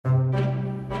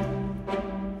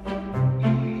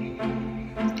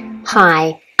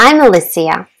Hi, I'm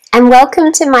Alicia and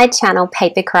welcome to my channel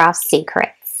Papercraft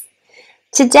Secrets.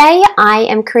 Today I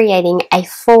am creating a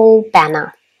fall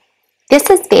banner. This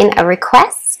has been a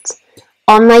request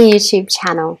on my YouTube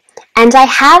channel and I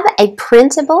have a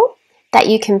printable that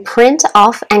you can print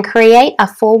off and create a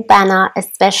fall banner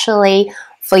especially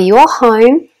for your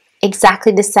home,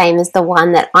 exactly the same as the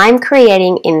one that I'm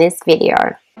creating in this video.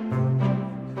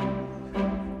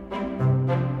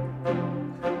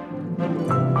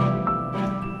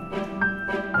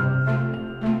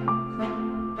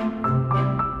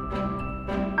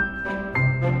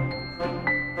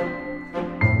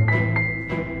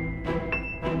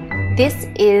 This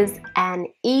is an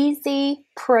easy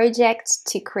project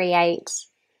to create.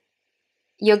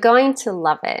 You're going to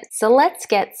love it. So let's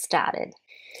get started.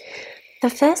 The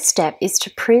first step is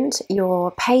to print your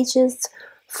pages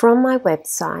from my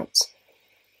website.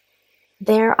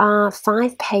 There are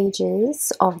 5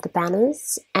 pages of the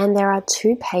banners and there are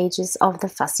 2 pages of the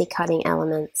fussy cutting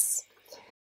elements.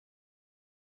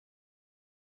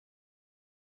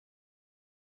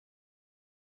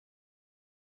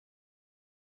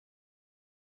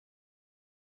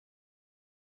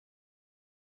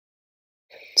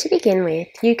 To begin with,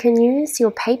 you can use your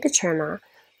paper trimmer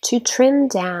to trim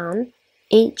down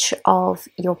each of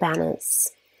your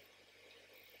banners.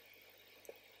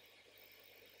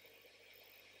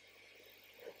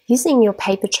 Using your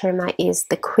paper trimmer is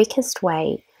the quickest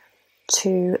way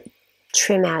to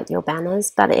trim out your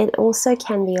banners, but it also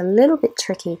can be a little bit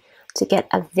tricky to get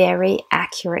a very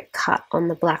accurate cut on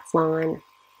the black line.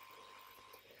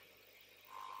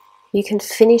 You can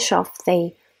finish off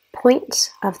the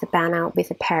point of the banner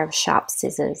with a pair of sharp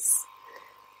scissors.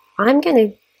 I'm going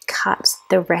to cut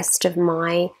the rest of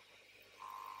my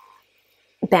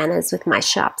banners with my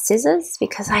sharp scissors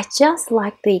because I just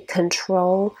like the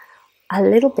control a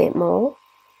little bit more,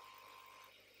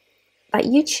 but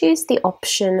you choose the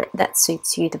option that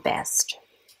suits you the best.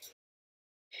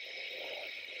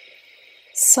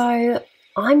 So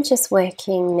I'm just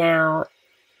working now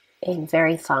in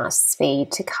very fast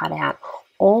speed to cut out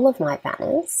all of my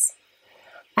banners,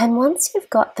 and once you've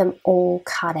got them all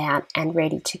cut out and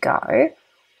ready to go,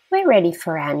 we're ready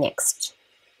for our next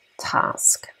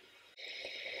task.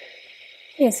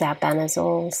 Here's our banners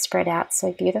all spread out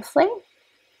so beautifully.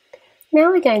 Now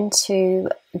we're going to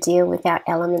deal with our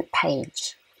element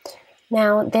page.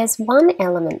 Now there's one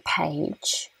element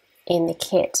page in the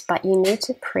kit, but you need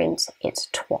to print it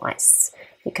twice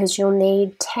because you'll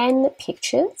need 10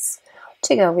 pictures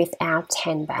to go with our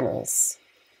 10 banners.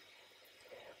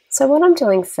 So what I'm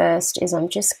doing first is I'm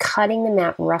just cutting them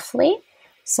out roughly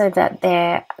so that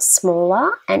they're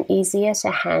smaller and easier to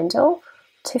handle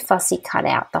to fussy cut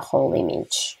out the whole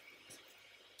image.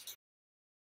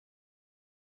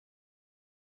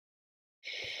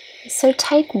 So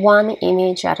take one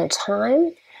image at a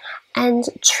time and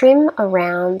trim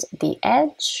around the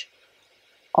edge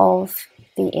of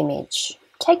the image.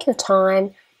 Take your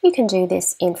time. You can do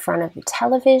this in front of the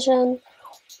television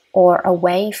or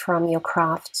away from your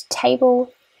craft table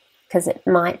because it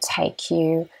might take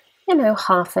you,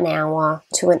 half an hour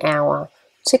to an hour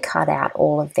to cut out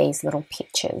all of these little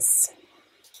pictures.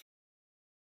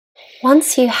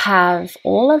 Once you have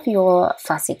all of your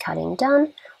fussy cutting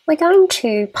done, we're going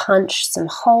to punch some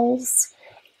holes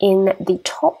in the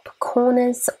top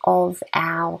corners of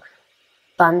our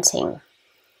bunting.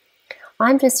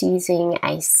 I'm just using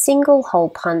a single hole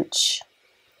punch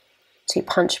to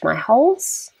punch my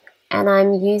holes, and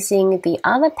I'm using the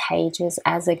other pages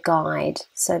as a guide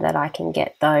so that I can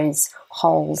get those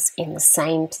holes in the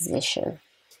same position.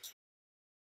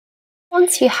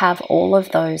 Once you have all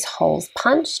of those holes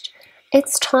punched,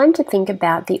 it's time to think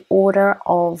about the order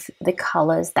of the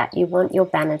colors that you want your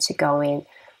banner to go in.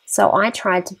 So I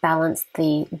tried to balance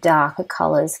the darker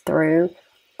colors through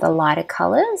the lighter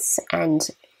colors and,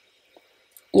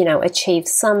 achieve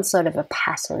some sort of a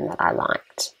pattern that I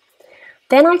liked.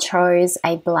 Then I chose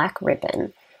a black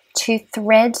ribbon to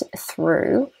thread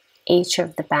through each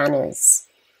of the banners.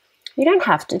 You don't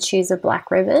have to choose a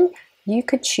black ribbon. You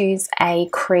could choose a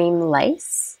cream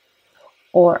lace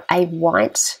or a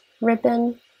white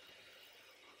ribbon,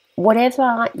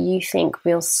 whatever you think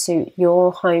will suit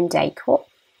your home decor.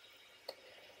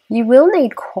 You will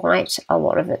need quite a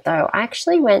lot of it though. I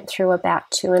actually went through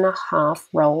about 2.5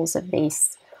 rolls of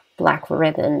this black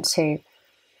ribbon to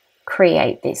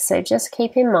create this, so just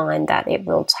keep in mind that it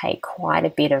will take quite a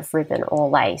bit of ribbon or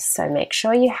lace, so make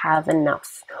sure you have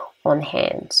enough on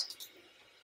hand.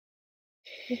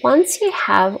 Once you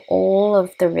have all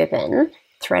of the ribbon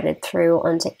threaded through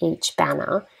onto each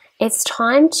banner, it's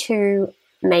time to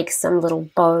make some little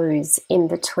bows in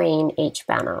between each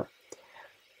banner.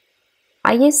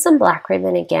 I used some black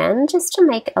ribbon again just to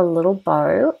make a little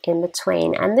bow in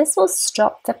between, and this will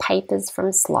stop the papers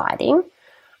from sliding,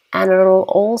 and it'll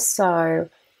also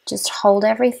just hold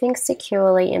everything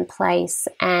securely in place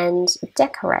and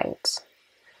decorate.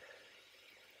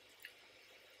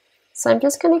 So I'm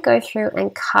just going to go through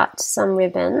and cut some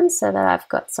ribbon so that I've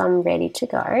got some ready to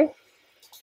go.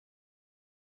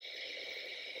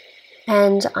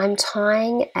 And I'm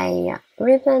tying a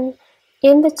ribbon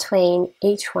in between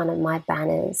each one of my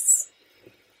banners.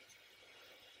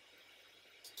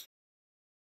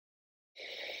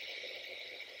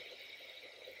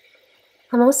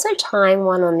 I'm also tying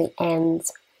one on the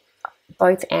ends,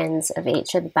 both ends of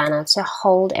each of the banner to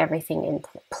hold everything in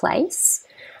place.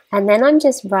 And then I'm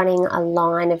just running a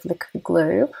line of liquid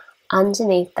glue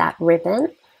underneath that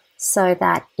ribbon so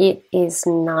that it is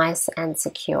nice and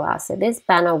secure. So this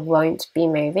banner won't be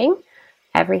moving.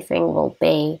 Everything will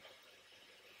be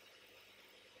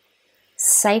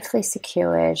safely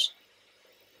secured.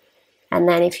 And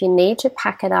then if you need to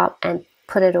pack it up and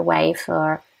put it away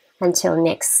for until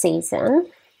next season,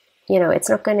 you know, it's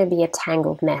not going to be a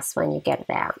tangled mess when you get it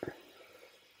out.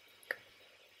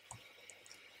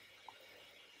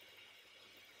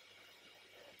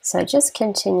 So just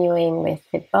continuing with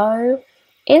the bow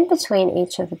in between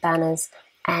each of the banners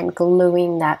and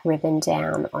gluing that ribbon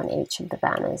down on each of the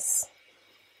banners.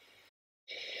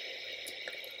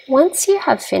 Once you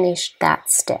have finished that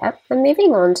step, we're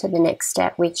moving on to the next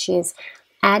step, which is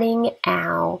adding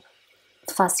our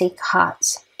fussy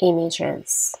cut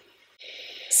images.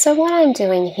 So what I'm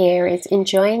doing here is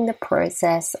enjoying the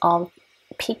process of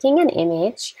picking an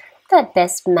image that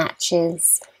best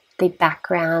matches the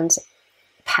background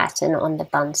pattern on the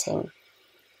bunting.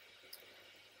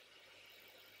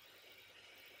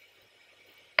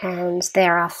 And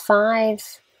there are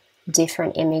 5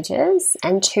 different images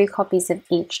and 2 copies of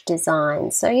each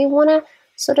design. So you want to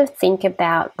sort of think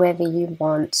about whether you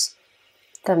want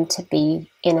them to be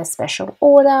in a special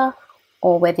order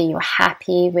or whether you're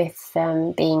happy with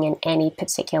them being in any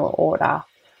particular order.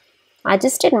 I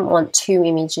just didn't want 2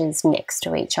 images next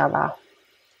to each other.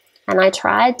 And I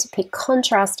tried to pick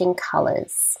contrasting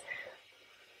colors.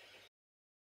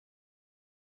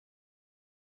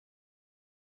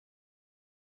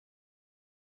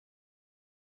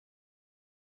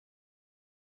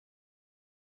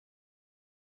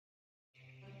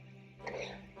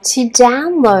 To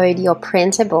download your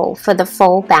printable for the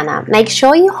fall banner, make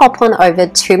sure you hop on over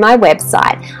to my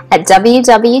website at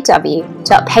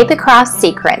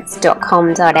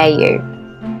www.papercraftsecrets.com.au.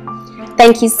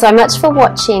 Thank you so much for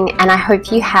watching, and I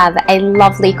hope you have a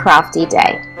lovely crafty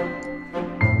day.